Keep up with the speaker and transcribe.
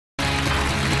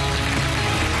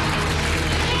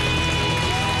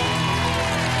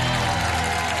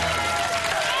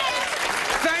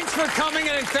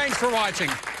morning and thanks for watching.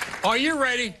 Are you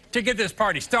ready to get this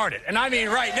party started? And I mean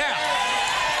right now.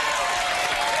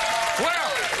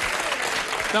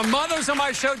 Well, the mothers on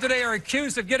my show today are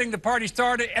accused of getting the party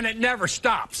started, and it never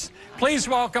stops. Please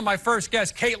welcome my first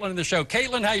guest, Caitlin, to the show.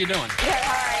 Caitlin, how you doing? Good,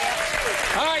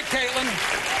 how are you? All right, Caitlin.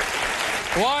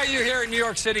 Why are you here in New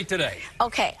York City today?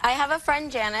 Okay, I have a friend,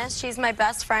 Janice. She's my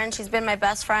best friend. She's been my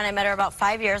best friend. I met her about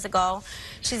 5 years ago.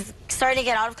 She's starting to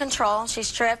get out of control. She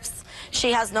strips.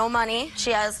 She has no money.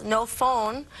 She has no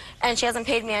phone, and she hasn't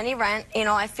paid me any rent. You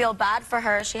know, I feel bad for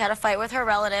her. She had a fight with her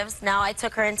relatives. Now I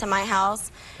took her into my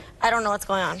house. I don't know what's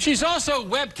going on. She's also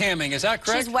webcamming, is that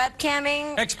correct? She's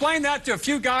webcamming. Explain that to a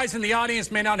few guys in the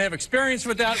audience may not have experience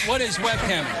with that. What is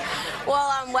webcamming? Well,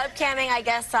 webcamming, I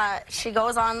guess she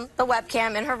goes on the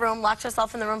webcam in her room, locks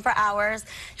herself in the room for hours.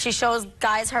 She shows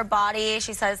guys her body.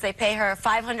 She says they pay her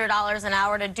 $500 an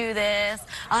hour to do this,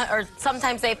 or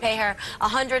sometimes they pay her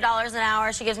 $100 an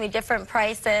hour. She gives me different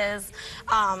prices.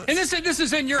 And this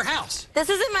is in your house? This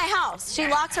is in my house. She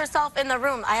locks herself in the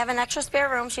room. I have an extra spare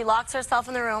room. She locks herself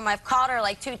in the room. I've caught her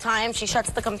like 2 times. She shuts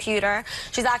the computer.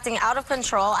 She's acting out of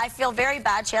control. I feel very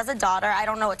bad. She has a daughter. I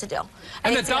don't know what to do.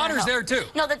 And the daughter's there too?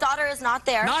 No, the daughter is not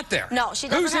there. Not there? No, she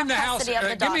doesn't have custody of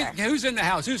the daughter. Who's in the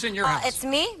house? Who's in your house? It's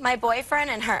me, my boyfriend,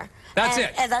 and her. That's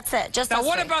it? And that's it. Just now,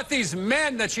 what three. about these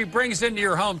men that she brings into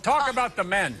your home? Talk about the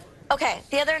men. Okay,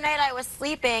 the other night I was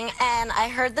sleeping and I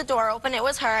heard the door open. It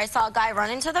was her. I saw a guy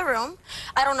run into the room.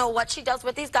 I don't know what she does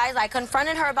with these guys. I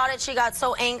confronted her about it. She got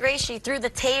so angry. She threw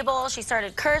the table. She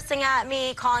started cursing at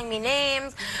me, calling me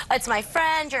names. It's my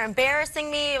friend. You're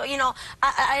embarrassing me. You know,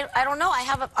 I don't know. I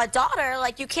have a daughter.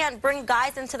 Like, you can't bring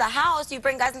guys into the house. You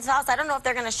bring guys into the house. I don't know if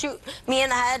they're going to shoot me in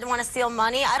the head and want to steal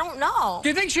money. I don't know. Do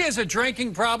you think she has a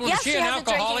drinking problem? Yes, Is she she an has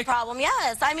alcoholic? a drinking problem.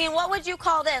 Yes. I mean, what would you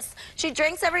call this? She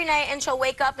drinks every night and she'll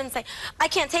wake up and say, I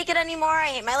can't take it anymore. I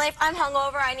hate my life. I'm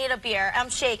hungover. I need a beer.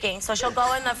 I'm shaking. So she'll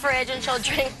go in the fridge and she'll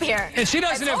drink beer. And she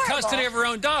doesn't have horrible. custody of her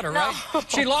own daughter, No. right?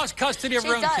 She lost custody of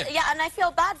her own kid. Yeah, and I feel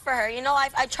bad for her. You know,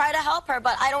 I try to help her,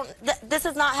 but I don't. This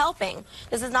is not helping.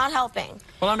 This is not helping.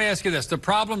 Well, let me ask you this. The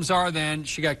problems are then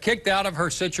she got kicked out of her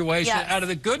situation. Yes. Out of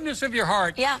the goodness of your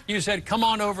heart, you said, come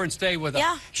on over and stay with us.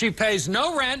 Yeah. She pays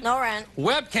no rent. No rent.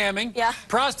 Webcamming. Yeah.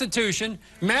 Prostitution.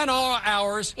 Men all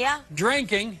hours. Yeah.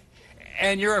 Drinking.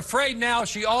 And you're afraid now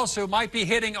she also might be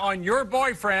hitting on your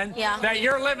boyfriend that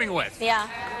you're living with. Yeah.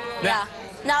 Yeah.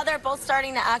 Now they're both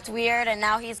starting to act weird, and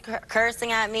now he's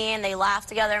cursing at me, and they laugh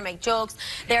together, make jokes.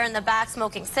 They're in the back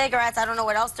smoking cigarettes. I don't know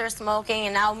what else they're smoking,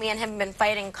 and now me and him have been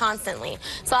fighting constantly.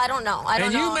 So I don't know. I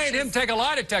don't know. And you made him take a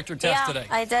lie detector test today.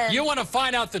 I did. You want to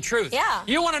find out the truth. Yeah.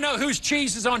 You want to know whose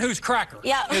cheese is on whose cracker.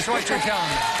 Yeah. Is what you're telling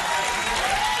me.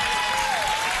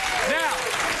 Now,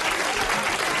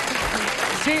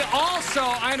 she also,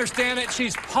 I understand that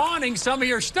she's pawning some of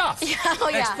your stuff.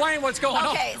 Explain what's going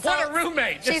on. So what a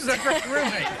roommate. This is a great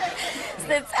roommate.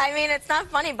 I mean, it's not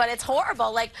funny, but it's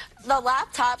horrible. Like, the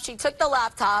laptop, she took the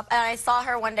laptop, and I saw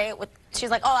her one day with,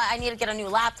 she's like, oh, I need to get a new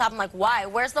laptop. I'm like, why?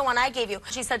 Where's the one I gave you?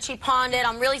 She said she pawned it.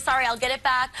 I'm really sorry. I'll get it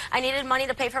back. I needed money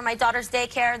to pay for my daughter's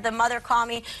daycare. The mother called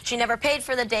me. She never paid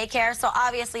for the daycare, so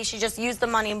obviously she just used the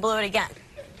money and blew it again.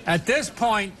 At this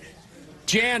point,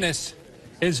 Janice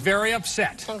is very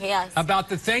upset about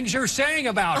the things you're saying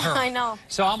about her. I know.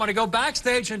 So I'm going to go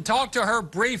backstage and talk to her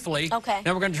briefly. Okay. And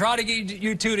we're going to try to get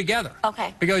you two together.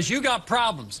 Okay. Because you got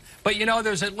problems. But you know,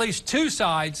 there's at least 2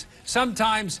 sides,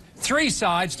 sometimes 3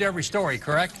 sides to every story,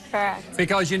 correct? Correct.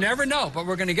 Because you never know, but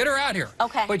we're going to get her out here.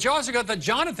 Okay. But you also got the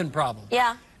Jonathan problem.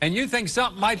 Yeah. And you think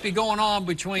something might be going on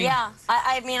between... Yeah.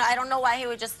 I mean, I don't know why he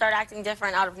would just start acting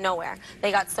different out of nowhere.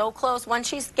 They got so close. Once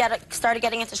she started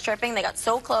getting into stripping, they got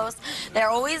so close. They're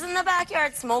always in the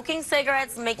backyard smoking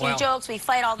cigarettes, making jokes. We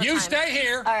fight all the time. You stay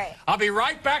here. All right. I'll be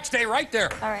right back. Stay right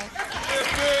there. All right.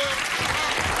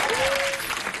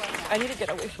 I need to get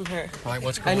away from her. All right,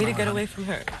 what's going on? I need to get away from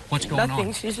her. What's going on?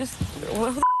 Nothing. She's just...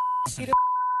 Well, she did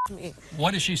me.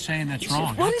 What is she saying that's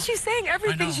wrong? What is she saying?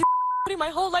 Everything. She's putting my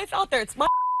whole life out there. It's my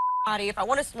body. If I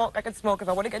want to smoke, I can smoke. If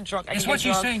I want to get drunk, I can get drunk. Is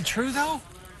what she's saying true, though?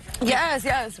 Yes,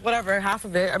 yes. Whatever. Half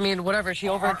of it. I mean, whatever. She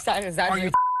overexcited. Are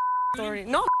you story?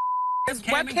 No.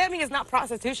 Webcamming is not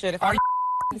prostitution. If I'm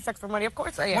sex for money, of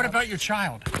course I am. What about your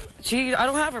child? I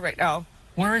don't have her right now.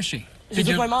 Where is she? She's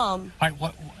with my mom. All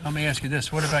right, let me ask you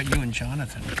this. What about you and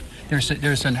Jonathan?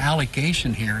 There's an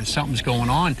allegation here. Something's going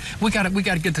on. We got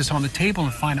to get this on the table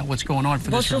and find out what's going on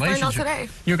for this relationship. She'll find out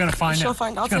today. You're going to find out? She'll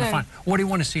find out today. What do you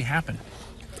want to see happen?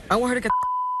 I want her to get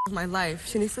my life.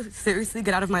 She needs to seriously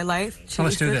get out of my life.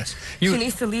 Let's do this. She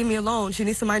needs to leave me alone. She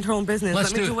needs to mind her own business.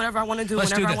 Let me do whatever I want to do,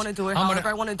 whenever I want to do it, however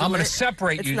I want to do it. I'm going to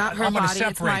separate you. It's not her body,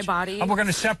 it's my body. And we're going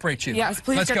to separate you. Yes,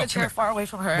 please get the chair far away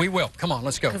from her. We will. Come on,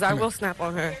 let's go. Because I will snap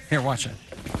on her. Here, watch it.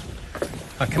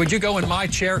 Okay. Would you go in my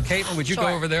chair, Caitlin? Would you go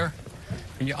over there?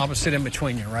 And I'm going to sit in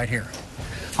between you right here.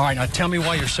 All right, now tell me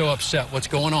why you're so upset. What's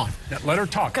going on? Now, let her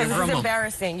talk. Because it's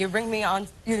embarrassing. You bring me all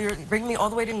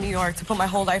the way to New York to put my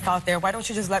whole life out there. Why don't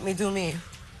you just let me do me?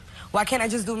 Why can't I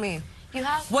just do me? You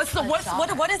have what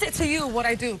is it to you what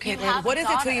I do, Caitlin? What is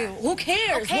it to you? Who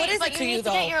cares? Okay, what is it to you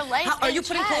though? Are you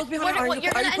putting clothes behind her? Are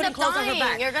you putting clothes on her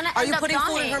back? Are you putting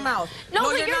food in her mouth? No,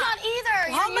 but you're not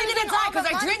either. How am I gonna die? Because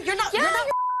I drink. You're not.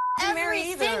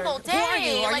 Every single day. Who are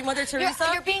you? Are you Mother Teresa?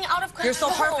 You're being out of control. You're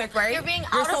so perfect, right? You're being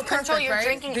out of control. You're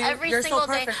drinking every single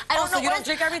day. I don't know. You don't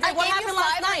drink every day. What happened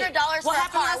last night? What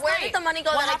happened last night? Where did the money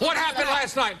go? What happened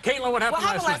last night? Caitlin, what happened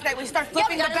last night? We start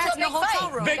flipping the beds in the hotel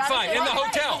room. Big fight in the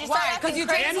hotel. Why? Because you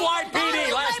drank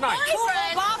NYPD last night.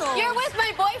 You're with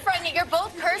my boyfriend. You're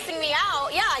both cursing me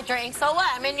out. Yeah, I drank. So what?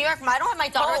 I'm in New York. I don't have my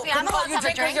daughter with me. I'm allowed to have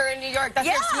a drink. You're in New York. That's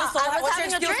your excuse. What's your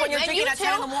excuse when you're drinking at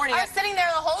 10 in the morning? Are sitting there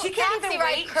the whole taxi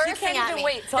ride cursing at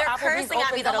me. They're cursing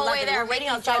at me the whole way there. Waiting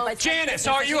outside. Janice,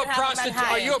 are you a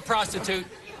prostitute? Are you a prostitute?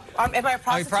 Am I a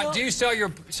prostitute? Do you sell your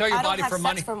body for money? I don't have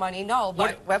sex for money, no,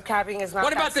 but webcamming is not.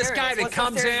 What about this guy that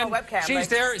comes in? She's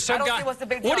there. Some guy. What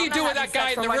do you do with that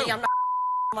guy in the room?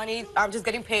 Money, I'm just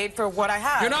getting paid for what I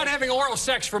have. You're not having oral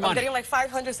sex for money. I'm getting like $500,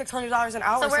 $600 an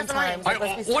hour. So where's the money?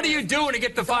 What are you doing to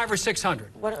get the $500 or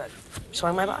 $600?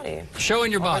 Showing my body. Showing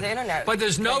your body. Over the internet. But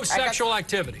there's no sexual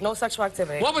activity. No sexual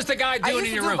activity. What was the guy doing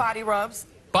in your room? I used to do body rubs.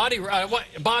 Body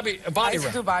I used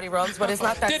to do body rubs, but it's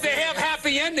not that. Did they have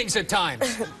happy endings at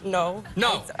times? No.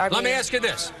 No. Let me ask you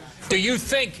this. Do you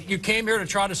think you came here to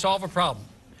try to solve a problem?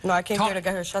 No, I came here to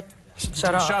get her shut up.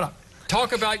 Shut up.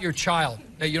 Talk about your child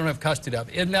that you don't have custody of.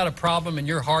 Isn't that a problem in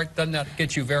your heart? Doesn't that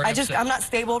get you very upset? I'm not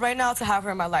stable right now to have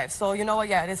her in my life. So, you know what?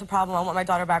 Yeah, it is a problem. I want my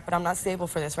daughter back, but I'm not stable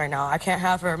for this right now. I can't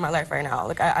have her in my life right now.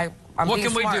 Like, I'm being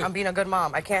smart. I'm being a good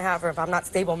mom. I can't have her if I'm not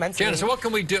stable mentally. Janice, so what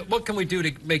can we do? What can we do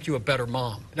to make you a better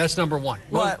mom? That's number one.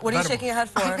 What are you shaking your head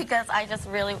for? Because I just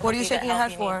really. What are you shaking your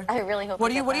head for? I really hope.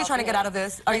 What are you trying to get out of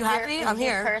this? Are you happy? I'm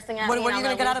here. Cursing at what me, are you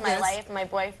gonna get out of this? My life, my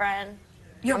boyfriend.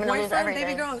 Your boyfriend,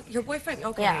 baby girl. Your boyfriend.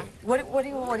 Okay. Yeah. What do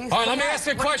you? All right, let me ask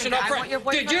you a question up front.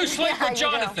 Did you sleep with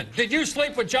Jonathan? Did you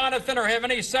sleep with Jonathan or have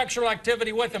any sexual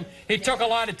activity with him? He took a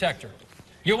lie detector.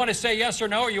 You want to say yes or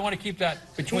no, or you want to keep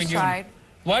that between you? Tried.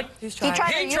 What? He's tried.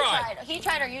 He tried. He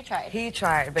tried or you tried? He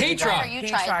tried. He tried. He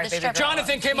tried. The stripper.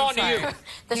 Jonathan came on to you.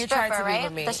 The stripper,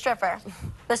 right? The stripper.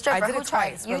 The stripper. I did it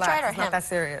twice. You tried or him? It's not that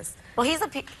serious. Well, he's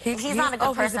not a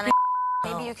good person.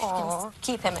 Maybe you can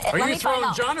keep him. Are you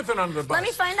throwing Jonathan under the bus? Let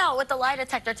me find out with the lie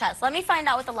detector test. I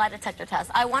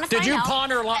want to find out. Did you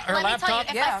pawn her laptop? Let me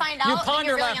tell you, if I find out, you pawned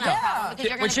her laptop.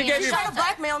 Yeah. She tried to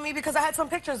blackmail me because I had some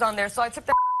pictures on there, so I took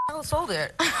that and sold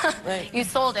it. You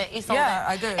sold it. Yeah,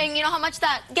 I did. And you know how much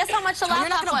that? Guess how much the laptop was?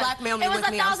 You're not gonna blackmail me with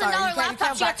me. It was a $1,000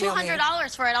 laptop. She got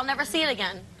 $200 for it. I'll never see it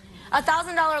again. A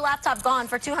 $1,000 laptop gone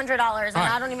for $200, and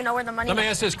I don't even know where the money went. Let me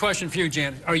ask this question for you,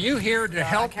 Jan. Are you here to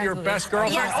help your best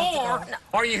girlfriend, or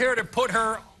are you here to put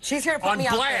her She's here to put me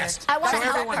on blast? I want to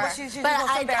help her, but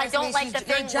I don't like the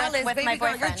thing with my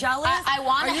boyfriend. You're jealous? I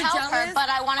want to help her, but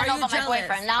I want to know about my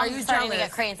boyfriend. Now I'm starting to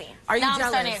get crazy. Are you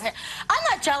jealous? I'm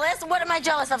not jealous. What am I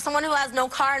jealous of? Someone who has no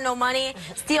car, no money,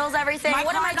 steals everything?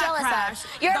 What am I jealous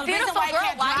of? You're a beautiful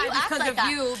girl. Why do you act like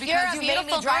that? Because you made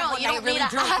me drive when they really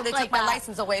drunk, so they took my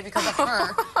license away because of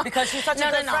her. Because she's such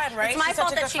a good friend, right? It's my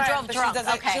fault that she drove drunk.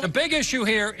 Okay. The big issue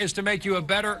here is to make you a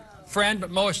better friend,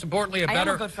 but most importantly, a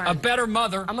better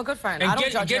mother. I'm a good friend. And I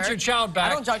don't judge get your child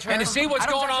back. I don't judge her. And to see what's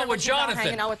going on with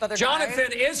Jonathan.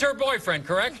 Jonathan is her boyfriend,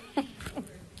 correct?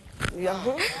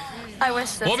 Yeah. I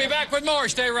wish this. We'll be back with more.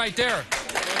 Stay right there.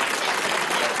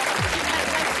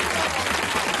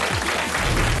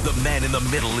 The man in the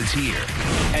middle is here,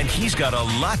 and he's got a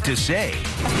lot to say.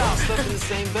 We slept in the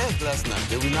same bed last night,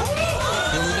 did we not?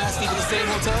 Did we not sleep in the same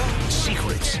hotel?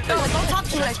 Secrets. No, don't talk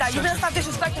to me like that. You better stop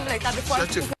disrespecting me like that before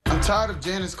I'm tired of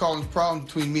Janice causing problems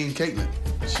between me and Caitlin.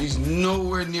 She's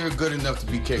nowhere near good enough to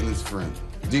be Caitlin's friend.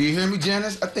 Do you hear me,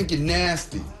 Janice? I think you're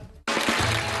nasty.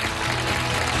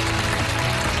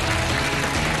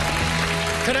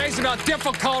 Today's about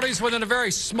difficulties within a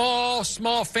very small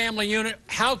family unit.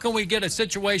 How can we get a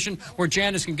situation where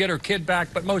Janice can get her kid back,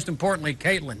 but most importantly,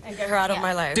 Caitlin? And get her out of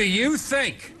my life. Do you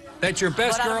think that your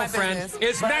best girlfriend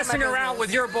is messing around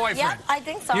with your boyfriend? Yeah, I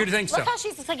think so. You think so? Look how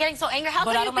she's getting so angry. How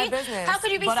could you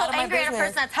be so angry at a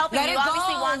person that's helping you?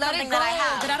 Obviously want something that I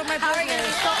have. Get out of my business. How are you going to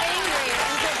be so angry? You're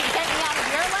going to be getting out of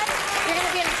your life? You're going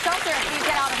to be in a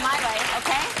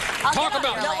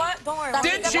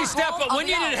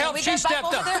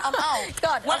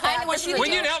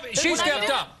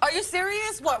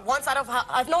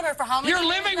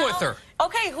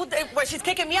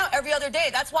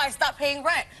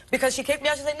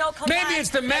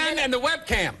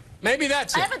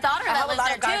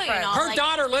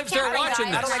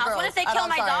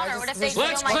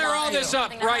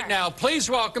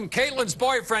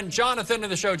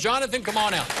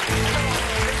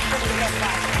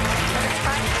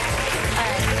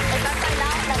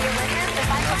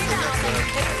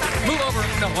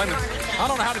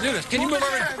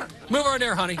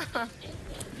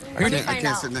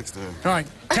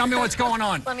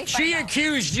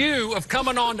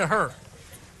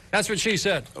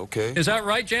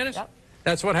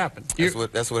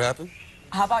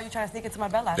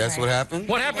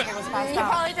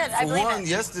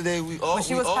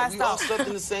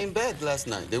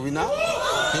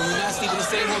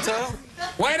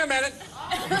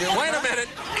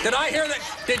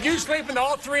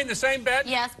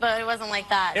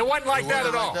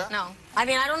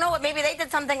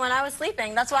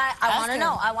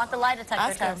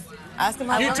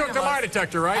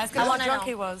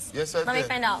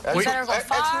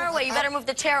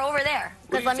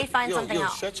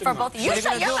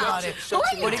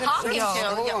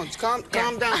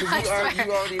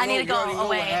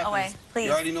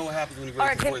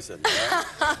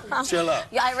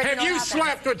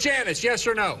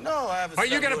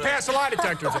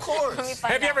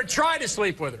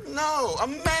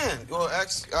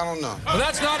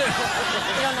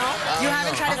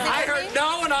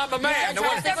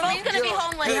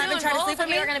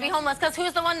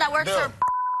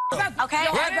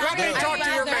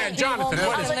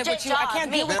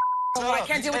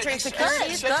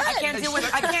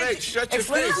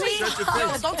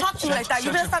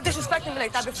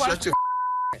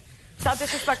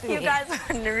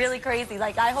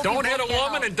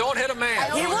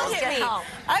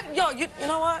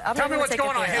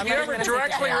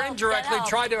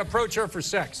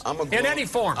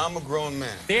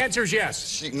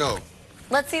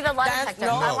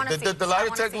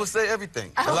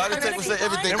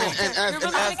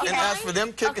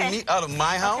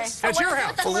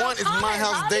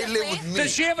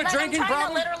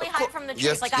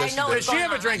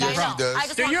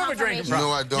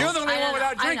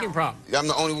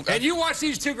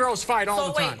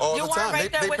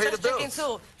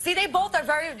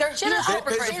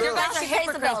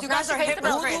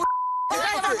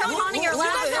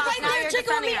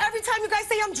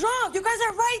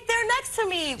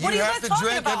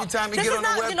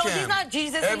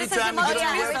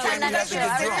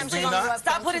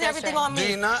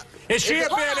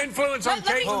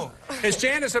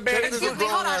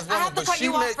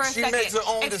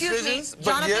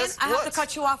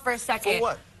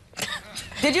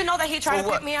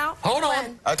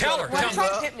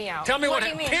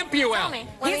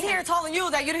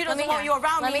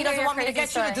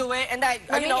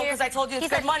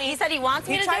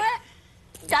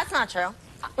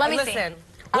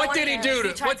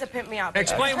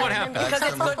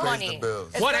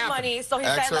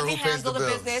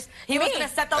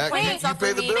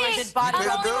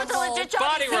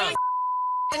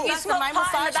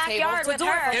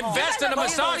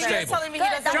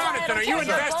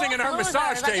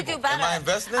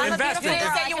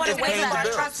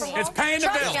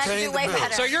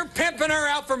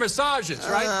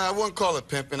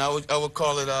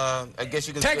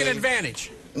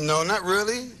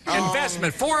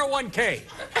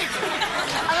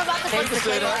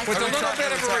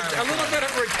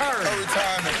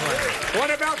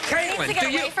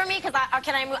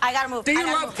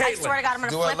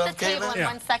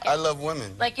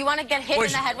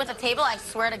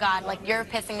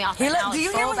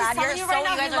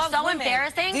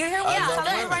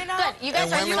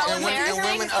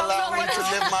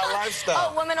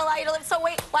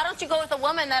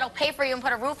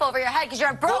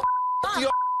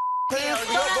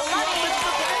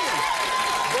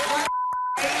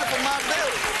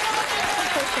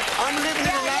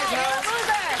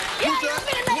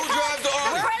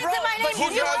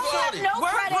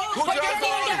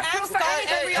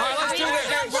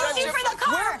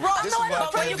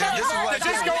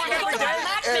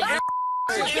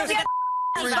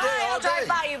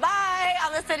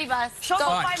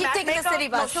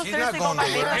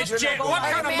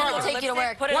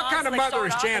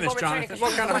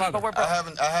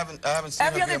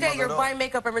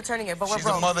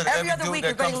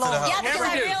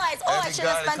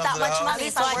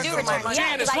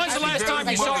time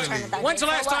you saw? When's the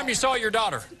last time you saw your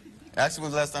daughter? Actually,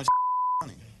 when's the last time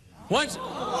honey? Once.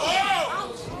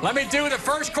 Let me do the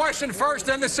first question first,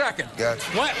 then the second. Gotcha.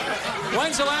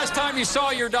 When's the last time you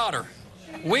saw your daughter?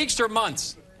 Weeks or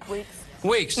months? Weeks.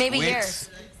 Weeks. Maybe Weeks. years.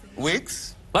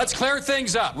 Weeks? Let's clear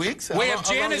things up. Weeks? We have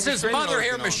Janice's mother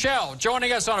here, Michelle,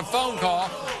 joining us on a phone call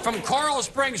from Coral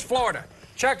Springs, Florida.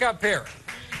 Check up here.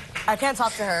 I can't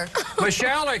talk to her.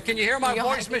 Michelle, can you hear my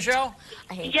voice, Michelle?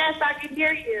 Yes, I can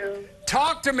hear you.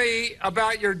 Talk to me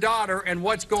about your daughter and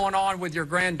what's going on with your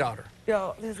granddaughter.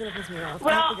 Yo, this is going to piss me off.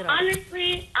 Well,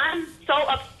 honestly, I'm so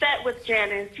upset with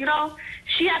Janice. You know,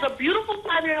 she has a beautiful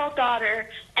 5-year-old daughter,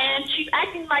 and she's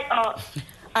acting like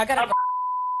I got to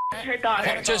her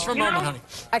daughter. Just for a moment, honey.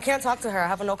 I can't talk to her. I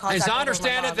have no contact. As I with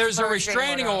understand it, there's a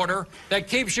restraining order that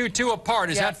keeps you two apart.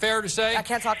 Is that fair to say? I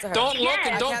can't talk to her. Don't look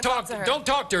and I don't can't talk. to her. Don't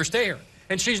talk to her. Stay here.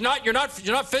 And you're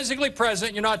not physically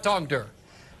present. You're not talking to her.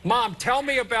 Mom, tell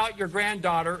me about your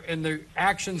granddaughter and the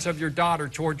actions of your daughter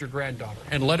toward your granddaughter,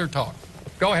 and let her talk.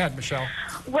 Go ahead, Michelle.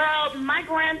 Well, my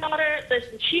granddaughter,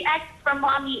 listen, she acts for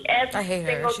mommy every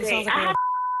single day. I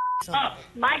have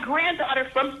my granddaughter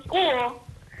from school.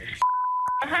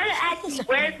 Her to ask me,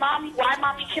 where's mommy? Why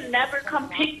mommy can never come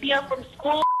pick me up from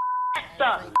school?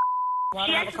 Stuff.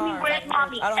 She asks me, where's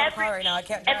mommy? I don't have a car right now. I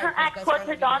can't drive. And her act towards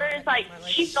her daughter is like,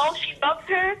 she knows she loves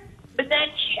her, but then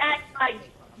she acts like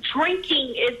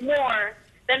drinking is more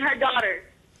than her daughter.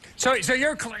 So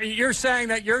you're saying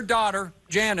that your daughter,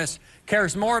 Janice,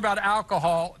 cares more about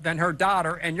alcohol than her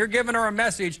daughter, and you're giving her a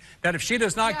message that if she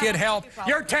does not get help,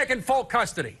 you're taking full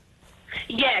custody.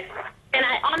 Yes. And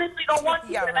I honestly don't want to,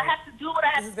 but if I have to do what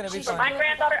I have to do for my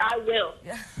granddaughter, I will.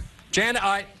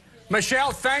 Janice,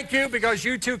 Michelle, thank you, because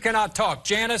you two cannot talk.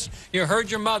 Janice, you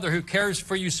heard your mother who cares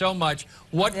for you so much.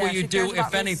 What will you do,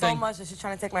 if anything? So much that she's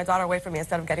trying to take my daughter away from me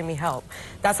instead of getting me help.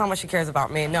 That's how much she cares about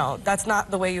me. No, that's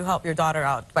not the way you help your daughter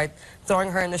out, by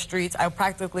throwing her in the streets. I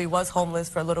practically was homeless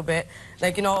for a little bit.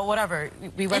 Like, you know, whatever.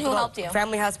 We went who helped you?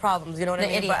 Family has problems, you know what I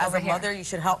mean? But as a mother, you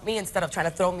should help me instead of trying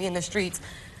to throw me in the streets.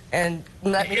 And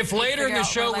if later in the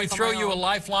show we throw you a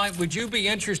lifeline, would you be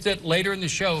interested later in the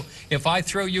show, if I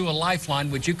throw you a lifeline,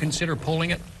 would you consider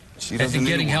pulling it? She doesn't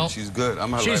need help. She's good.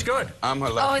 I'm her lifeline. She's good. I'm her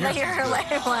lifeline. Oh, you're her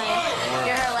lifeline.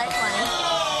 You're her lifeline.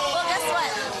 Well, guess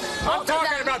what? I'm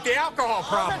talking about the alcohol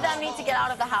problem. Both of them need to get out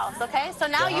of the house, okay? So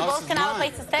now you both can have a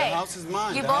place to stay. The house is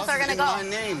mine. You both are going to go. My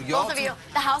name. Both of you.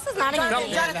 The house is not in your name.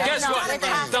 Guess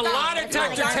what? The lie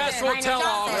detector test will tell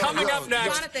all. Coming up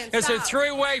next is a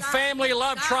three-way family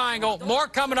love triangle. More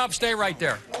coming up. Stay right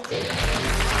there.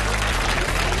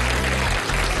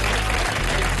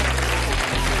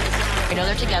 You know,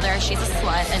 they're together. She's a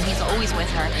slut, and he's always with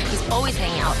her. He's always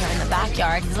hanging out there in the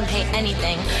backyard. He doesn't pay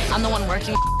anything. I'm the one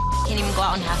working. Can't even go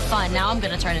out and have fun. Now I'm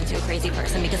going to turn into a crazy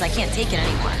person because I can't take it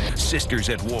anymore. Sisters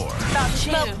at war.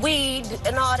 Smoke weed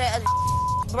and all that.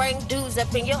 Bring dudes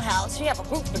up in your house. You have a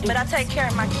group of dudes. But I take care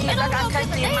of my kids. I got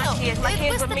custody of my kids. My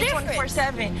kids with me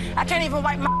 24/7. I can't even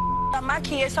wipe my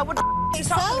kids. So what the you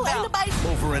talking about?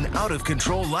 Over an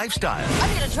out-of-control lifestyle.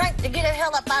 I need a drink to get the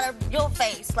hell up out of your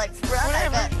face. Like,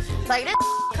 whatever. Like, this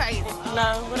crazy.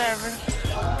 No, whatever.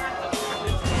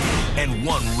 And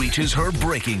one reaches her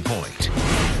breaking point.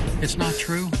 It's not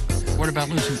true. What about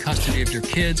losing custody of your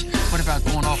kids? What about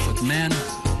going off with men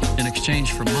in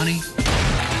exchange for money?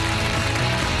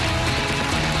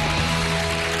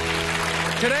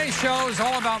 Today's show is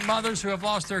all about mothers who have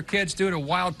lost their kids due to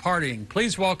wild partying.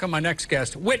 Please welcome my next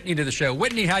guest, Whitney, to the show.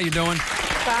 Whitney, how you doing?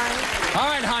 Fine. All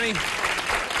right, honey.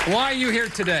 Why are you here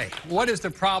today? What is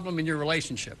the problem in your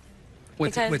relationship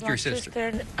with your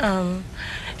sister?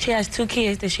 She has 2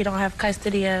 kids that she don't have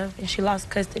custody of, and she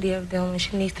lost custody of them, and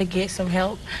she needs to get some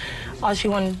help. All she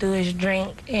wants to do is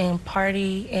drink and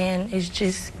party, and it's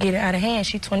just getting out of hand.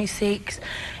 She's 26,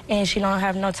 and she don't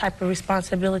have no type of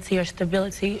responsibility or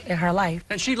stability in her life.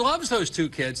 And she loves those 2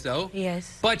 kids, though.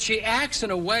 Yes. But she acts in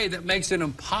a way that makes it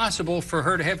impossible for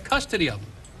her to have custody of them.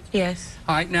 Yes.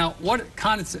 All right, now, what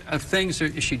kind of things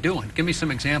is she doing? Give me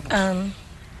some examples.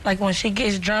 Like when she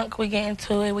gets drunk, we get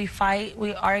into it, we fight,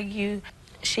 we argue.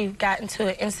 She got into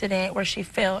an incident where she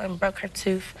fell and broke her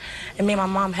tooth, and me and my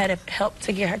mom had to help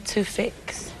to get her tooth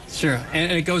fixed. Sure,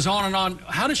 and it goes on and on.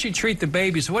 How does she treat the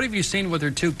babies? What have you seen with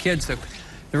her 2 kids, the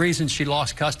reason she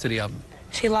lost custody of them?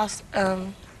 She lost,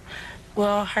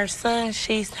 well, her son,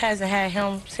 she hasn't had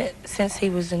him since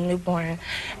he was a newborn,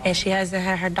 and she hasn't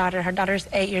had her daughter. Her daughter's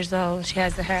 8 years old. She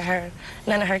hasn't had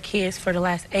none of her kids for the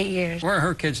last 8 years. Where are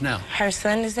her kids now? Her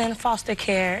son is in foster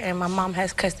care, and my mom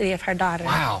has custody of her daughter.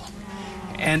 Wow.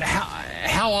 And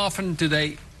how often do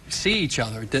they see each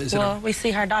other? Well, we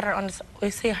see her daughter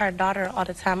all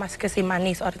the time. I can see my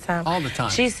niece all the time. All the time?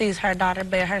 She sees her daughter,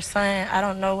 but her son, I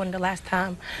don't know when the last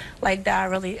time like that I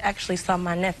really actually saw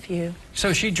my nephew.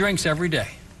 So she drinks every day?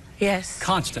 Yes.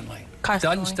 Constantly?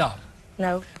 Constantly. Doesn't stop?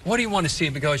 No. What do you want to see?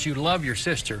 Because you love your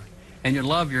sister and you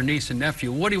love your niece and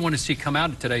nephew. What do you want to see come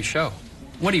out of today's show?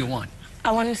 What do you want?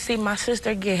 I want to see my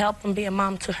sister get help and be a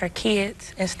mom to her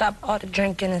kids and stop all the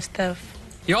drinking and stuff.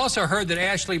 You also heard that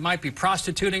Ashley might be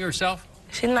prostituting herself?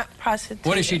 She's not prostituting.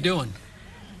 What is she doing?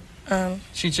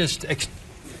 She's just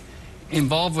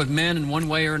involved with men in one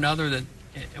way or another.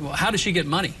 Well, how does she get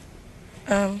money?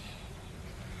 From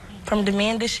the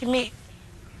men that she meet.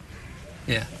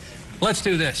 Yeah. Let's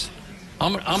do this.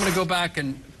 I'm going to go back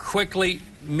and quickly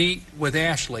meet with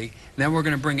Ashley, and then we're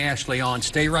going to bring Ashley on.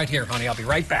 Stay right here, honey. I'll be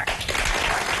right back.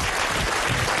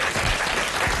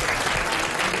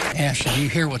 Ashley, you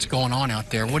hear what's going on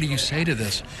out there. What do you say to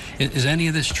this? Is any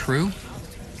of this true?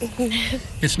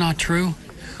 It's not true?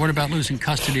 What about losing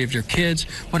custody of your kids?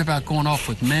 What about going off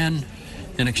with men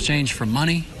in exchange for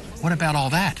money? What about all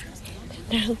that?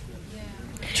 No.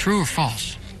 True or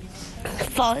false?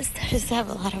 False. I just have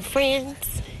a lot of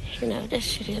friends, you know, that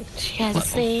she hasn't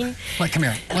seen. Come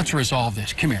here. Let's resolve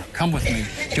this. Come here. Come with me.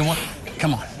 Do you want?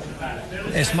 Come on.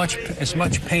 As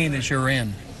much pain as you're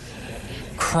in,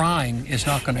 crying is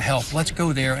not going to help. Let's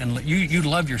go there and you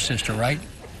love your sister, right?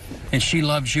 And she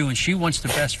loves you, and she wants the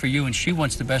best for you, and she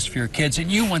wants the best for your kids,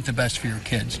 and you want the best for your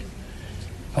kids.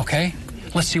 Okay?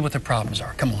 Let's see what the problems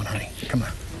are. Come on, honey. Come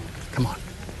on. Come on.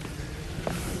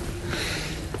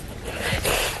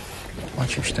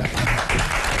 Watch your step.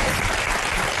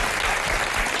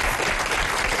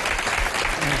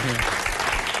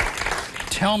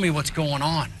 Tell me what's going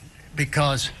on,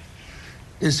 because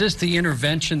is this the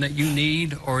intervention that you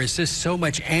need, or is this so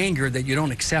much anger that you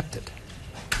don't accept it?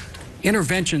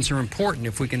 Interventions are important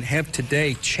if we can have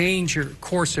today change your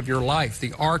course of your life,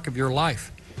 the arc of your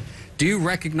life. Do you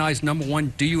recognize, number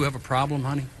one, do you have a problem,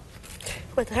 honey?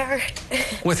 With her.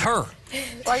 With her?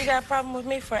 Why you got a problem with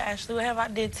me for, Ashley? What have I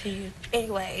did to you?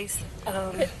 Anyways,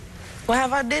 what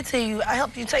have I did to you? I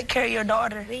helped you take care of your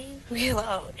daughter. Leave me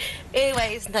alone.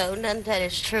 Anyways, no, none of that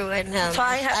is true. And so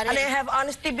I didn't have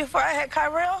honesty before I had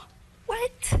Kyrell?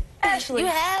 What? Ashley. You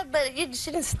have, but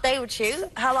she didn't stay with you.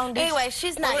 How long did Anyway,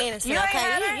 she's not innocent,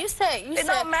 okay? You said it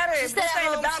don't matter. This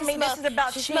ain't about me. This is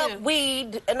about you. She smoked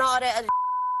weed and all that.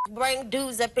 Bring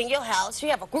dudes up in your house. You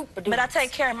have a group of dudes. But I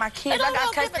take care of my kids. I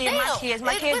got custody of my kids.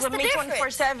 My kids with me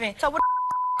 24/7. So what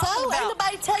ain't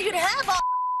nobody tell you to have all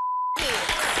kids.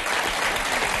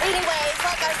 Anyways,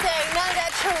 like I said, none of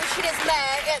that true. She just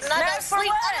mad. And I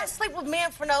don't sleep with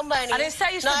men for no money. I didn't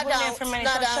say you sleep with men for money.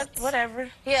 No, I don't. Whatever.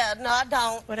 Yeah, no, I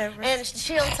don't. Whatever. And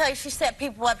she'll tell you she set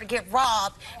people up to get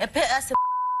robbed and put us in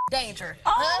danger.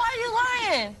 Oh, why are you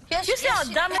lying? Yes, you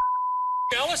sound dumb.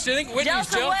 Jealous? You think Whitney's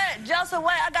jealous? Jealous of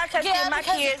what? I got custody of my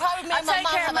kids. Probably me and my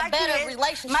mom have a better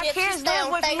relationship. My kids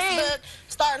live with me.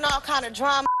 Starting all kind of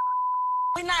drama.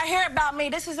 We're not here about me.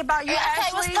 This is about you, okay,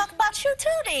 Ashley. Let's talk about you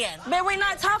too then. But we're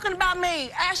not talking about me.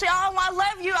 Ashley, I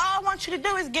love you. All I want you to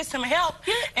do is get some help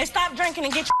and stop drinking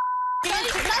and get your No,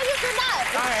 you do not.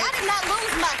 Right. I did not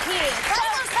lose my kids. I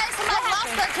was say somebody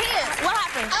lost their kids. What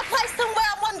happened? I placed them where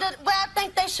I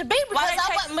think they should be because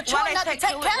I wasn't mature enough to take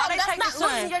care of them. That's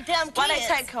not losing your damn kids. Why they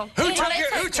take them? Who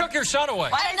took your son away?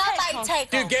 Why did nobody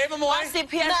take them? You gave him away?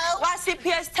 Why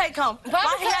CPS take him?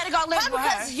 Why he had to go live with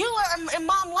her? Because you were in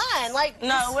mom line. Like,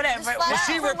 no, whatever. Was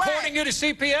she reporting you to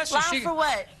CPS? Line for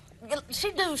what?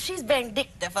 She's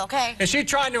vindictive, okay? Is she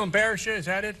trying to embarrass you? Is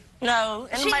that it? No,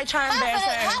 anybody trying to embarrass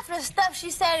her. Half of the stuff she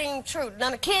said ain't true.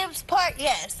 Now, the kids part,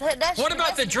 yes. What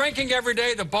about the drinking every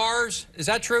day, the bars? Is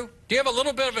that true? Do you have a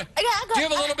little bit of a? Yeah, do you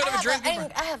have a little bit of a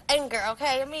drinking? I have anger,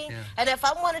 okay? I mean, and if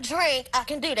I want to drink, I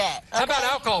can do that. Okay? How about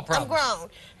alcohol problems? I'm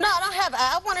grown. No, I don't have.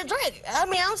 I want to drink. I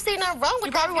mean, I don't see nothing wrong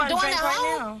with that. You probably want to drink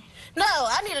right now. No,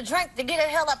 I need a drink to get the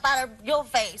hell up out of your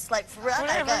face, like for real.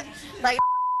 Whatever. Like.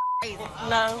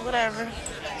 No, whatever.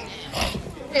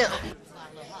 Yeah.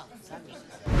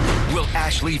 Will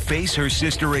Ashley face her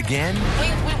sister again?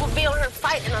 We will be on her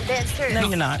fighting. I'm dead serious. No,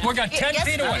 you're not. We're got 10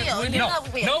 feet away.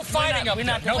 No fighting up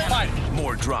there. No fighting.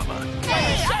 More drama.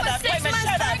 Hey, shut up. Wait a minute.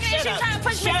 Shut up. She's trying to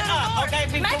push me through the door. Okay,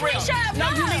 be for real. Shut up. No,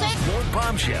 you need more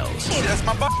bombshells. That's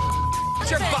my butt.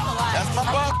 That's your butt. That's my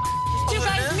butt. You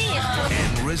guys mean?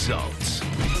 And results.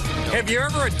 Have you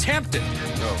ever attempted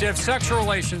to have sexual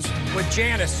relations with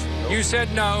Janice? You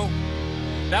said no.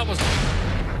 That was...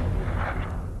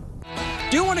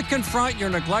 Do you want to confront your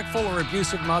neglectful or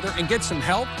abusive mother and get some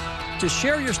help? To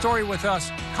share your story with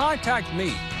us, contact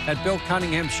me at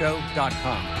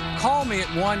BillCunninghamShow.com. call me at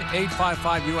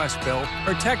 1-855-US-BILL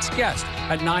or text guest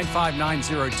at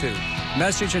 95902.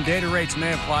 Message and data rates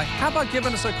may apply. How about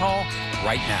giving us a call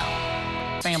right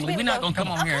now? Family, we're not going to come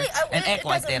on here and act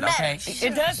like that, okay?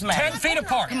 It does matter. 10 feet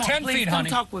apart. Come on, 10 please, feet, come honey.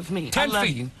 talk with me. 10 I love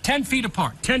feet. you. 10 feet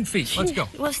apart. 10 feet. Let's go.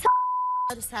 Well,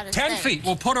 10 feet.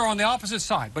 We'll put her on the opposite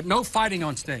side, but no fighting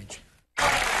on stage.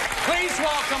 Please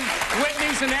welcome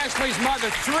Whitney's and Ashley's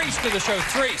mother, Therese, to the show.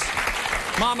 Therese,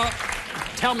 Mama,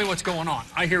 tell me what's going on.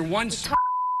 I hear one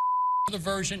the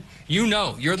version. You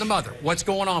know, you're the mother. What's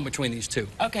going on between these two?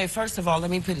 Okay, first of all,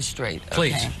 let me put it straight.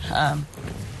 Please. Okay?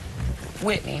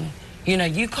 Whitney, you know,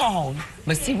 you called,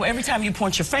 but see, every time you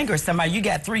point your finger at somebody, you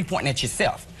got 3 pointing at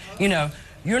yourself. You know,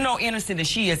 you're no innocent as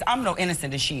she is. I'm no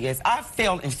innocent as she is. I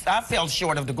fell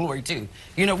short of the glory, too.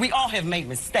 You know, we all have made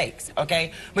mistakes,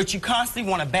 okay? But you constantly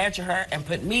want to badger her and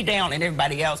put me down and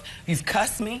everybody else. You've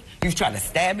cussed me. You've tried to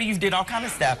stab me. You've did all kind of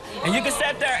stuff. And you can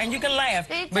sit there and you can laugh,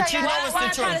 but you know it's the truth. Why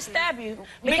I'm trying to stab you?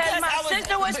 Because my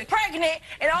sister was pregnant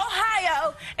in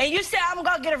Ohio, and you said, I'm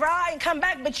going to get a ride and come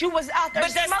back, but you was out there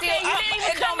smoking.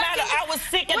 It don't matter. I was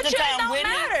sick at the time,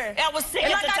 Whitney. I was sick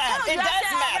at the time. It does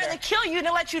matter. I'd rather kill you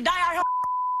than let you die out here.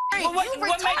 Well,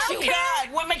 what makes you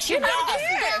God? What makes you God?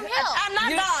 I'm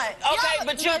not God. Okay,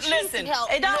 but you listen.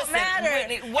 It don't matter.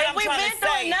 Whitney, what I'm we've trying been to through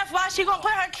say, enough. Why she gonna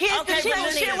put her kids through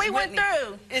the shit we went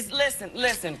through?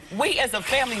 Listen. We as a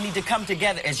family need to come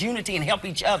together as unity and help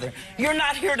each other. You're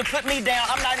not here to put me down.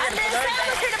 I'm not here to put her down. I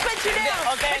was here to put you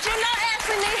down. Okay. But you're not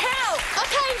asking me help.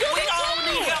 Okay, we all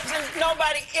need help.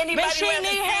 Anybody who has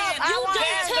need help. You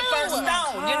cast the first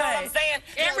stone. You know what I'm saying?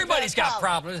 Everybody's got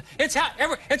problems. It's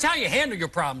how you handle your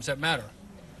problems that matter.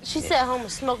 She sat home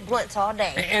and smoked blunts all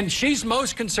day. And she's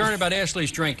most concerned about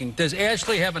Ashley's drinking. Does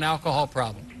Ashley have an alcohol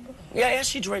problem? Yeah,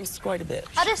 she drinks quite a bit.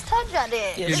 I just told you I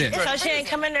did. You did. So she ain't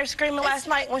come in there screaming last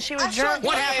night when she was drunk?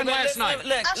 What happened last night?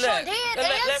 Look, I sure did.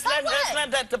 let's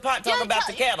let the pot talk about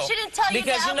the kettle. She didn't tell you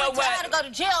because that you know I had to go to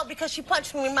jail because she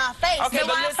punched me in my face. Okay,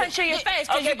 but I punched you in your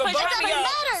face because you punched me.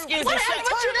 Excuse me, What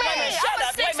you mean? shut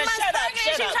up. Wait a minute, shut up.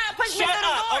 She tried to push me through the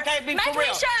door. Okay, be for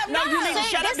real. No, you need to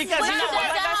shut up because you know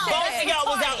what? Both of y'all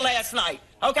was out last night.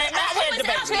 Okay, I had the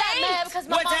baby.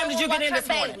 What time did you get in this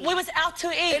morning? We was out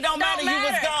to eat. It don't matter. You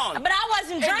was gone. But I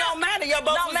wasn't drunk. It don't matter. Y'all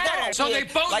both was gone. So they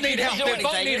both need help. They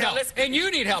both need help. And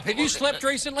you need help. Have you slept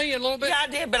recently a little bit? Yeah, I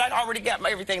did, but I already got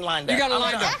everything lined up. You got it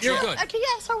lined up. You're good. Can you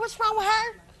ask her what's wrong with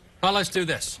her? Well, let's do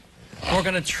this. We're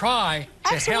going to try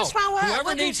to help.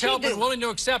 Whoever needs help and willing to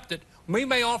accept it, we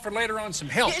may offer later on some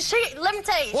help. Let me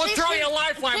tell you. We'll throw you a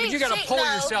lifeline, but you got to pull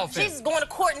yourself in. She's going to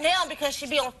court now because she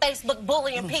be on Facebook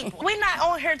bullying people. We're not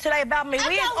on here today about me.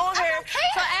 We is on here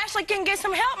so Ashley can get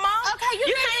some help, Mom. Okay,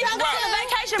 you can't go on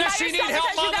vacation by yourself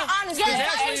because you got honest.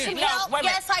 Yes, I need help.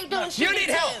 Yes, I do. You need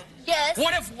help. Yes.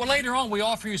 What if later on we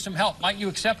offer you some help? Might you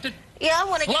accept it? Yeah, I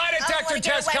want to get Lie detector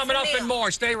test coming up and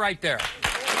more. Stay right there.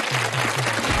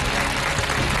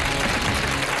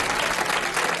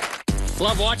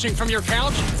 Love watching from your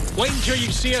couch? Wait until you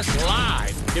see us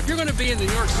live. If you're going to be in the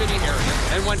New York City area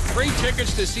and want free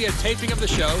tickets to see a taping of the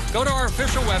show, go to our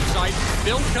official website,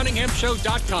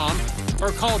 BillCunninghamShow.com,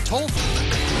 or call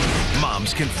toll-free.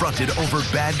 Mom's confronted over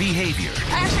bad behavior.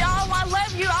 Actually, I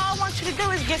love you. All I want you to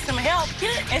do is get some help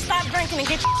and stop drinking and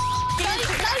get your No, you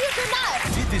do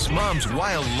not. Did this mom's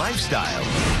wild lifestyle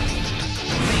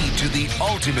lead to the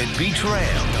ultimate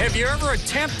betrayal? Have you ever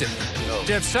attempted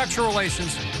to have sexual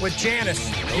relations with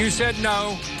Janice? You said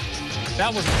no.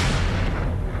 That was...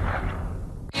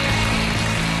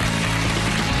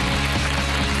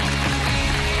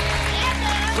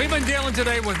 We've been dealing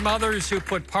today with mothers who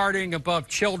put partying above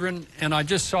children, and I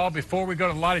just saw before we go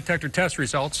to the lie detector test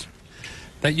results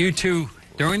that you two,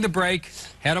 during the break,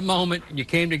 had a moment and you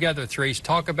came together, Therese.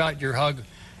 Talk about your hug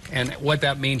and what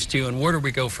that means to you, and where do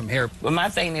we go from here? Well, my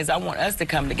thing is I want us to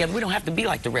come together. We don't have to be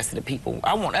like the rest of the people.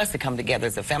 I want us to come together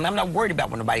as a family. I'm not worried about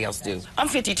what nobody else do. I'm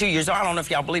 52 years old. I don't know if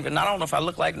y'all believe it or not. I don't know if I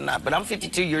look like it or not, but I'm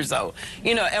 52 years old.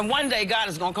 You know, and one day God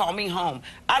is going to call me home.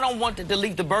 I don't want to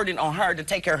leave the burden on her to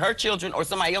take care of her children or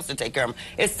somebody else to take care of them.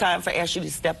 It's time for Ashley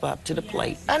to step up to the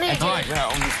plate. I need to. Right. It is. I'm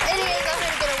going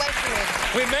to get away from me.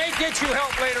 We may get you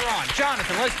help later on.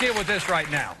 Jonathan, let's deal with this right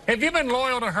now. Have you been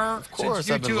loyal to her? Of course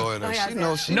I've been loyal to her. She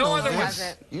knows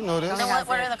this. You know this.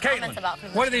 What are the comments about?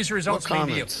 What do these results mean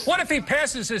to you? What if he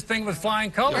passes this thing with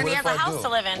flying colors? And he has a house to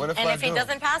live in. And if he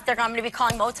doesn't pass, they're going to be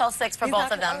calling Motel 6 for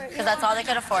both of them because that's all they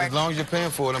could afford. As long as you're paying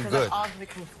for it, I'm good.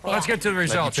 Let's get to the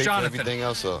results. Like Jonathan. everything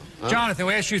else up. Huh? Jonathan,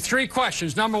 we asked you 3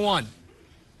 questions. Number 1.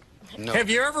 No. Have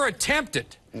you ever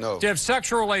attempted to have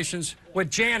sexual relations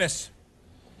with Janice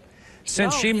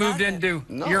since she moved into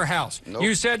your house? Nope.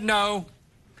 You said no.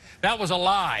 That was a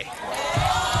lie.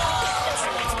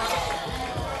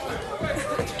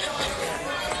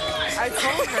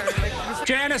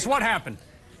 Janice, what happened?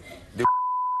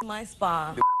 My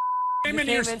spa. Came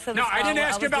into your, no, I didn't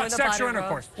ask you about sexual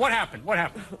intercourse. What happened? What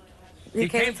happened? He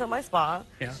came into my spa,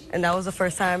 and that was the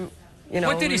first time, you know.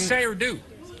 What did he say or do?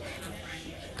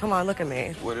 Come on, look at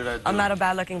me. What did I do? I'm not a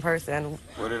bad-looking person.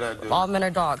 What did I do? All men are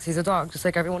dogs. He's a dog, just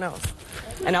like everyone else.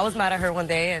 And I was mad at her one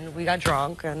day, and we got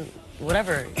drunk, and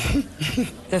whatever.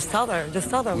 Just tell her. Just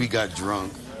tell them. We got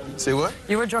drunk. Say what?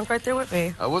 You were drunk right there with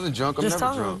me. I wasn't drunk. I'm just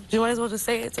never tell drunk. Him. You might as well just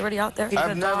say it. It's already out there.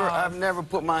 I've never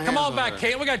put my hands on Come on back, her.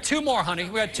 Kate. We got 2 more, honey.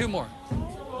 We got 2 more.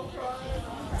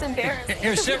 It's embarrassing.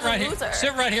 Here, sit right here.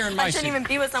 Sit right here in my seat. I shouldn't even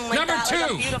be with someone like that. Number 2.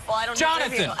 Like, I'm beautiful. I don't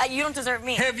Jonathan. deserve you. You don't deserve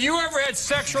me. Have you ever had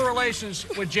sexual relations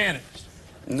with Janet?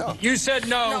 No. You said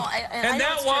no. No, and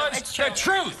that was the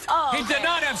truth. Oh, he did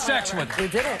not have sex with her. He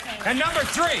didn't. And number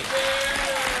 3.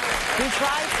 He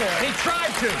tried to. He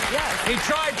tried to. Yes. He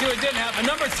tried to. It didn't happen. And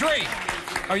number 3.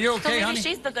 Are you okay, so maybe honey?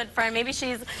 she's the good friend. Maybe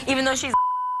she's, even though she's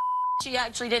she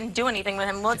actually didn't do anything with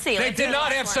him. Let's see. They did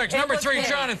not have sex. Number 3,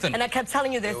 Jonathan. And I kept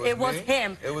telling you this. It was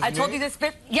him. It was I told me? you this.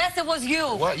 Yes, it was you.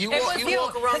 What? It was you.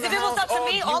 Because if it was up to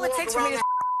me, all it takes for me is.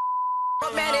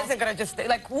 What man isn't gonna just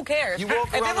like? Who cares? You walk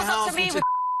if it around was the up house to me, with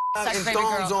with and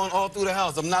thongs on all through the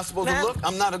house. I'm not supposed to look.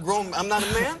 I'm not a grown. I'm not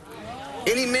a man.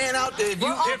 Any man out there, if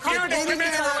you're in a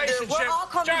committed relationship,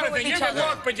 Jonathan, you can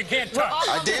look, but you can't touch.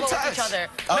 I did touch.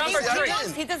 Number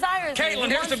 3. He desires. Caitlin,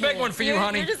 here's the big one for you,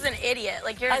 honey. You're just an idiot.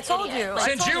 Like you're. I told you.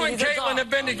 Since you and Caitlin have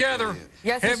been together,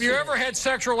 have you ever had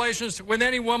sexual relations with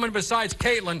any woman besides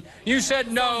Caitlin? You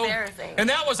said no, and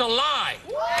that was a lie.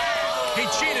 He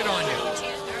cheated on you.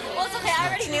 Well, it's okay. I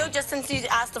already knew just since you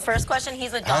asked the first question,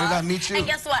 he's a dog. How did I meet you? And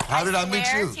guess what? How did I meet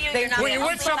you? Were you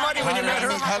with somebody when you met her?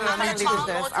 How did I meet you?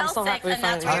 I'm so happy we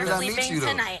finally How did I meet you, though?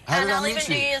 tonight. How did and I I'll meet even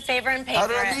do you? you a favor and pay How for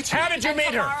did I it. meet you? How did you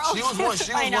meet her? She was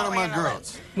one of my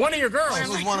girls. One of your girls? She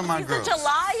was one of my girls. Such a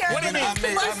liar. What do you mean? I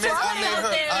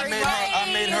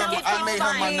made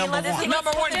her my number 1.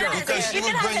 Number 1 girl. Because she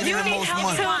was bringing in the most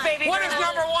money. What is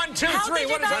number 1, 2, 3?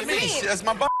 What does that mean? That's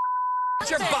my butt.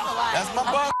 What's your butt? That's my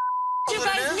butt. You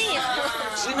guys meet.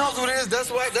 She knows what it is.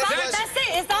 That's why. That's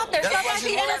it. It's out there. Stop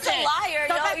acting innocent. You're a liar.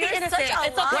 You're such a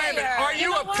It's a Wait a minute. Are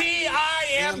you a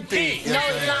P-I-M-P? No,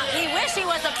 he's not. He wish he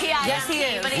was a P.I.M.P. Yes, he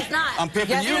is. But he's not. I'm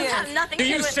pimping you. He doesn't have nothing Do to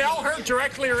do you with sell her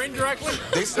directly or indirectly?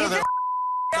 They sell their.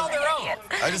 Sell their own.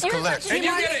 I just collect. And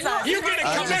you get a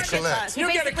I just commission. collect.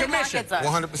 You get a commission.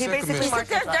 100% commission.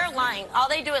 They're lying. All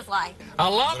they do is lie. A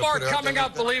lot more coming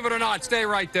up, believe it or not. Stay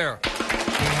right there.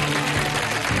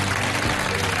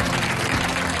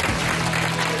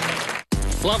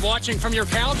 Love watching from your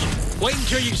couch? Wait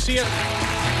until you see it.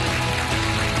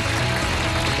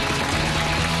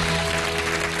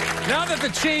 Now that the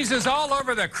cheese is all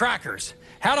over the crackers,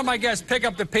 how do my guests pick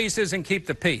up the pieces and keep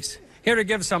the peace? Here to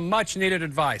give some much-needed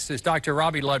advice is Dr.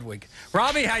 Robbie Ludwig.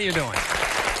 Robbie, how you doing?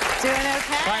 Doing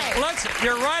okay. Right,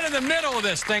 you're right in the middle of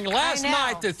this thing. Last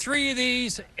night, the 3 of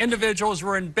these individuals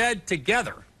were in bed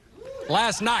together.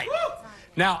 Last night.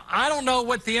 Now, I don't know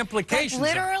what the implications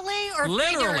like literally are. Or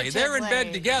literally, they're in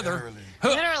bed together.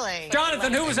 Literally.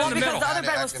 Jonathan, who was in the middle? Because the other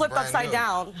bed was flipped upside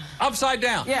down. Upside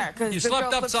down? Yeah, because you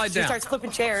slept upside down. She starts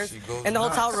flipping chairs in the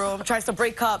hotel room, tries to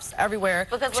break cups everywhere.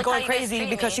 She's going crazy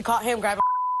because she caught him grabbing.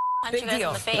 Big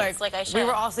deal. Like I should. We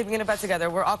were all sleeping in a bed together.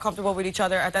 We're all comfortable with each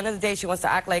other. At the end of the day, she wants to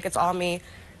act like it's all me.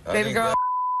 Baby girl,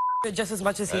 just as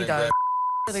much as he does.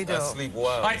 Really do. I sleep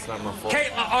well. It's not my fault.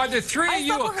 Kate, are the 3 of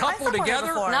you a couple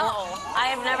together? No, I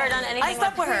have never done anything. I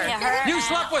slept with her. You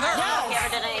slept with her? I never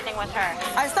did anything with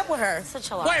her. I slept with her.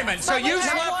 Such a lie. Wait a minute. So you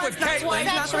slept with Caitlin.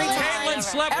 Caitlin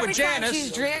slept with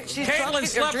Janice. Caitlin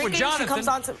slept with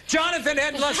Jonathan. Jonathan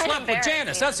had slept with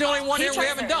Janice. That's the only one here we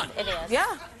haven't done. It is.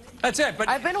 Yeah. That's it. But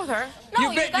I've been with her.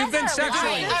 No, you've been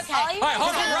sexually. Okay. All right,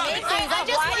 hold on, Robbie. I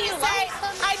just want to say,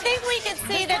 I think we can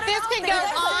see that this could go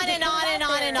on and on and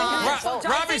on and on.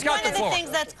 Robbie's got the floor. One of the things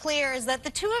that's clear is that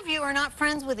the 2 of you are not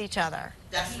friends with each other.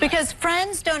 Because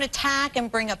friends don't attack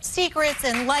and bring up secrets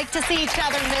and like to see each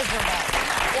other miserable.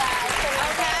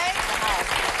 Okay?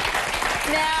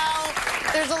 Now,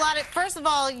 there's a lot of, first of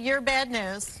all, you're bad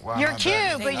news. Wow, you're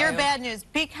cute, but you're bad news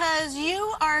because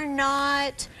you are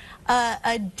not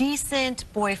a decent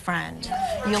boyfriend.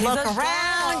 You look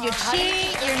around, you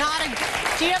cheat, you're not a...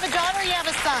 Do you have a daughter or you have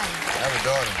a son? I have a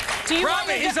daughter. Do you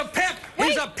Robbie, he's a pimp.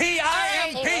 He's a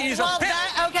P-I-M-P. He's a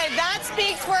pimp. Okay, that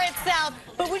speaks for itself.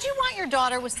 But would you want your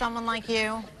daughter with someone like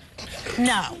you?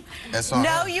 No.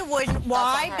 No, you wouldn't.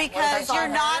 Why? Because you're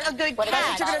not a good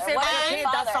catch. What you're going to say about the kid,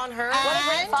 that's on her. What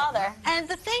about her father? And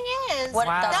the thing is,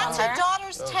 that's her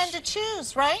daughter's tend to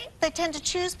choose, right? They tend to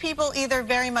choose people either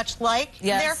very much like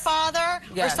their father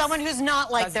or someone who's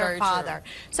not like their father.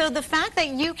 So the fact that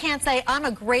you can't say, I'm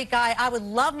a great guy, I would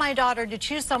love my daughter to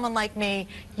choose someone like me,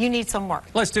 you need some work.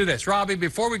 Let's do this. Robbie,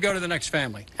 before we go to the next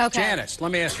family, Janice,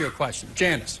 let me ask you a question.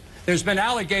 Janice, there's been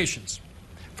allegations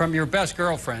from your best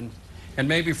girlfriend and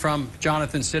maybe from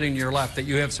Jonathan sitting to your left that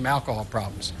you have some alcohol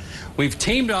problems. We've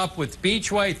teamed up with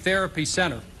Beachway Therapy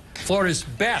Center, Florida's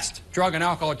best drug and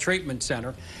alcohol treatment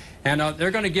center, and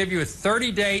they're going to give you a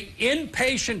 30-day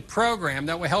inpatient program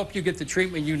that will help you get the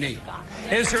treatment you need.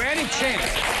 Is there any chance?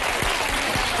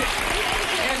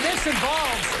 And this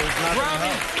involves,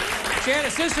 Robbie,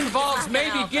 Janice, this involves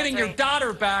maybe getting your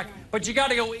daughter back, but you got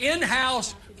to go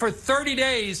in-house for 30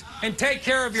 days and take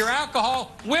care of your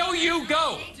alcohol. Will you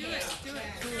go?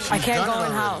 I can't go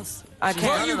in-house. I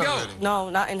can't. Will you go? No,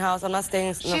 not in-house. I'm not staying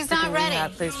in She's not ready.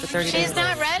 rehab place for 30 days. She's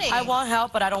not ready. I want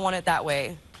help, but I don't want it that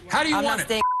way. How do you want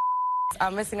it?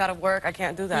 I'm missing out of work. I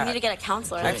can't do that. You need to get a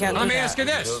counselor. I can't Let do me that. ask you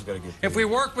this. If we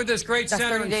work with this great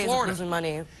center in Florida, losing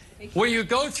money. will you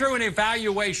go through an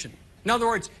evaluation? In other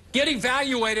words, get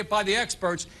evaluated by the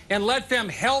experts and let them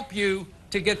help you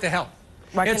to get the help.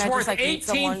 It's worth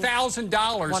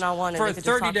 $18,000 for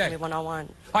 30 days.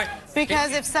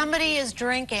 Because if somebody is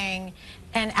drinking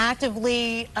and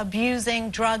actively abusing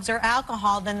drugs or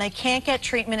alcohol, then they can't get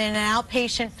treatment in an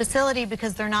outpatient facility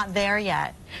because they're not there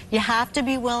yet. You have to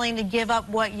be willing to give up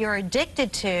what you're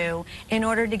addicted to in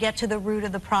order to get to the root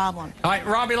of the problem. All right,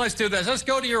 Robbie, let's do this. Let's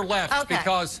go to your left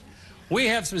because we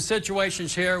have some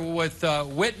situations here with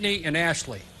Whitney and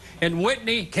Ashley. And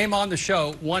Whitney came on the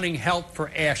show wanting help for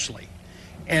Ashley.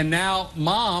 And now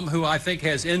Mom, who I think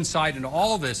has insight into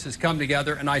all this, has come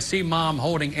together, and I see Mom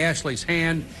holding Ashley's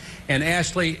hand, and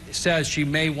Ashley says she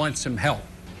may want some help.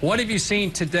 What have you seen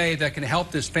today that can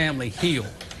help this family heal?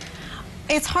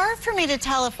 It's hard for me to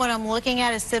tell if what I'm looking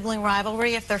at is sibling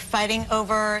rivalry, if they're fighting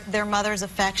over their mother's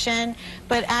affection.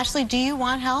 But Ashley, do you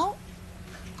want help?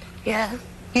 Yeah.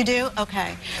 You do?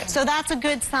 Okay. So that's a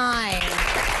good sign.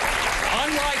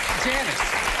 Unlike Janice.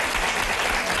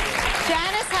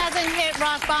 Janice hasn't hit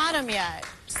rock bottom yet.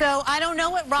 So I don't know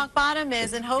what rock bottom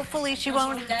is, and hopefully she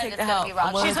won't take the help. She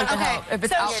wants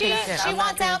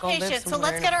outpatient. So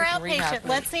let's get her outpatient.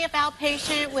 Let's see if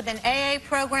outpatient with an AA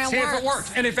program works. See if it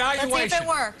works. An evaluation. Let's see if it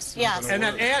works. Yes. And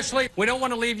then Ashley, we don't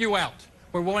want to leave you out.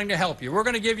 We're willing to help you. We're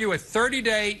going to give you a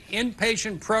 30-day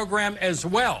inpatient program as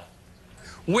well.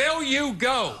 Will you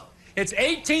go? It's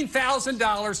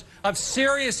 $18,000 of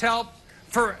serious help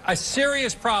for a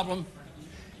serious problem.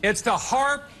 It's the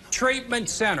HARP Treatment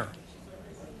Center.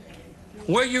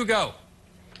 Will you go?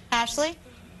 Ashley?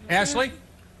 Ashley?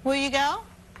 Will you go?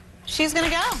 She's going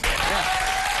to go. Yeah.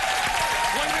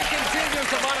 When we continue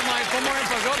to Bottom Line, for more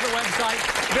info, go to the website,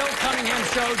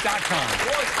 BillCunningham.show.com.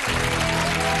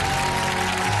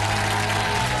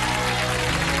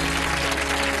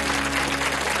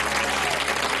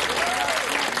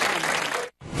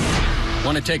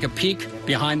 Want to take a peek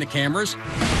behind the cameras?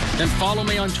 Then follow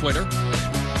me on Twitter.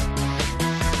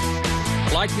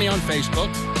 Like me on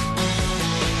Facebook.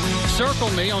 Circle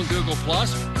me on Google+,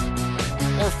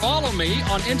 or follow me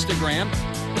on Instagram,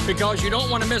 because you don't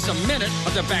want to miss a minute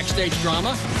of the backstage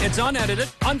drama. It's unedited,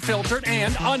 unfiltered,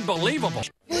 and unbelievable.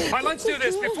 All right, let's do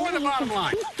this before the bottom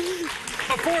line.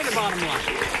 Before the bottom line.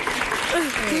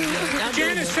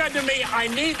 Janice said to me, I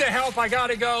need the help, I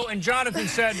gotta go, and Jonathan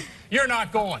said, you're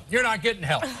not going, you're not getting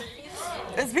help.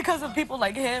 It's because of people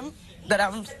like him that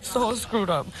I'm so screwed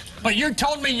up. But you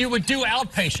told me you would do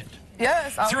outpatient.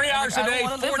 Yes. 3 hours a day,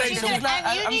 4 days a week.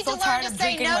 And you need to learn to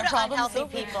say no to unhealthy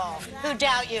people who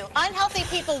doubt you. Unhealthy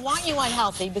people want you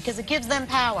unhealthy because it gives them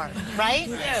power, right?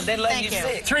 Yeah, they let you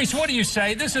sick. Therese, what do you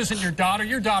say? This isn't your daughter.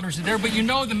 Your daughter's there, but you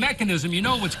know the mechanism. You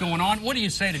know what's going on. What do you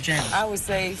say to Janice? I would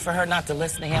say for her not to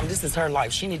listen to him. This is her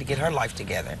life. She need to get her life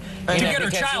together. To get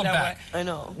her child back. I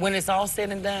know. When it's all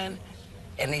said and done,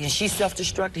 and then she's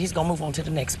self-destructed, he's going to move on to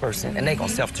the next person, and they're going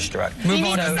to self-destruct. He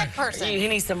needs a sick person. He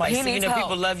needs somebody sick. You know, help.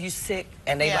 people love you sick,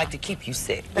 and they like to keep you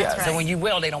sick. That's right. So when you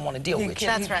well, they don't want to deal with you.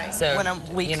 That's right. So, when I'm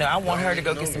weak, you know, I want her to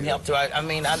go get some help, too. I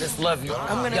mean, I just love you.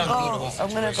 I'm going to young go. people. I'm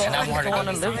going to go. And I want her to go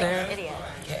live there.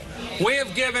 We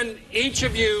have given each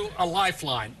of you a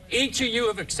lifeline. Each of you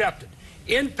have accepted.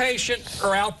 Inpatient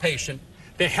or outpatient,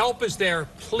 the help is there.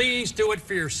 Please do it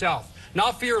for yourself.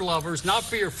 Not for your lovers, not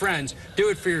for your friends. Do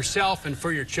it for yourself and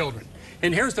for your children.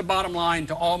 And here's the bottom line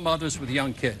to all mothers with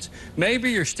young kids.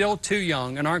 Maybe you're still too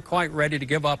young and aren't quite ready to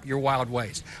give up your wild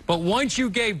ways. But once you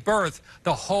gave birth,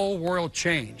 the whole world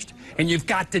changed. And you've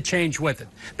got to change with it.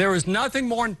 There is nothing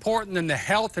more important than the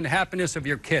health and happiness of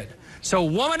your kid. So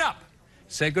woman up.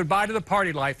 Say goodbye to the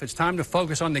party life. It's time to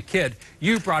focus on the kid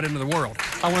you brought into the world.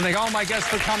 I want to thank all my guests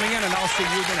for coming in, and I'll see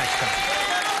you the next time.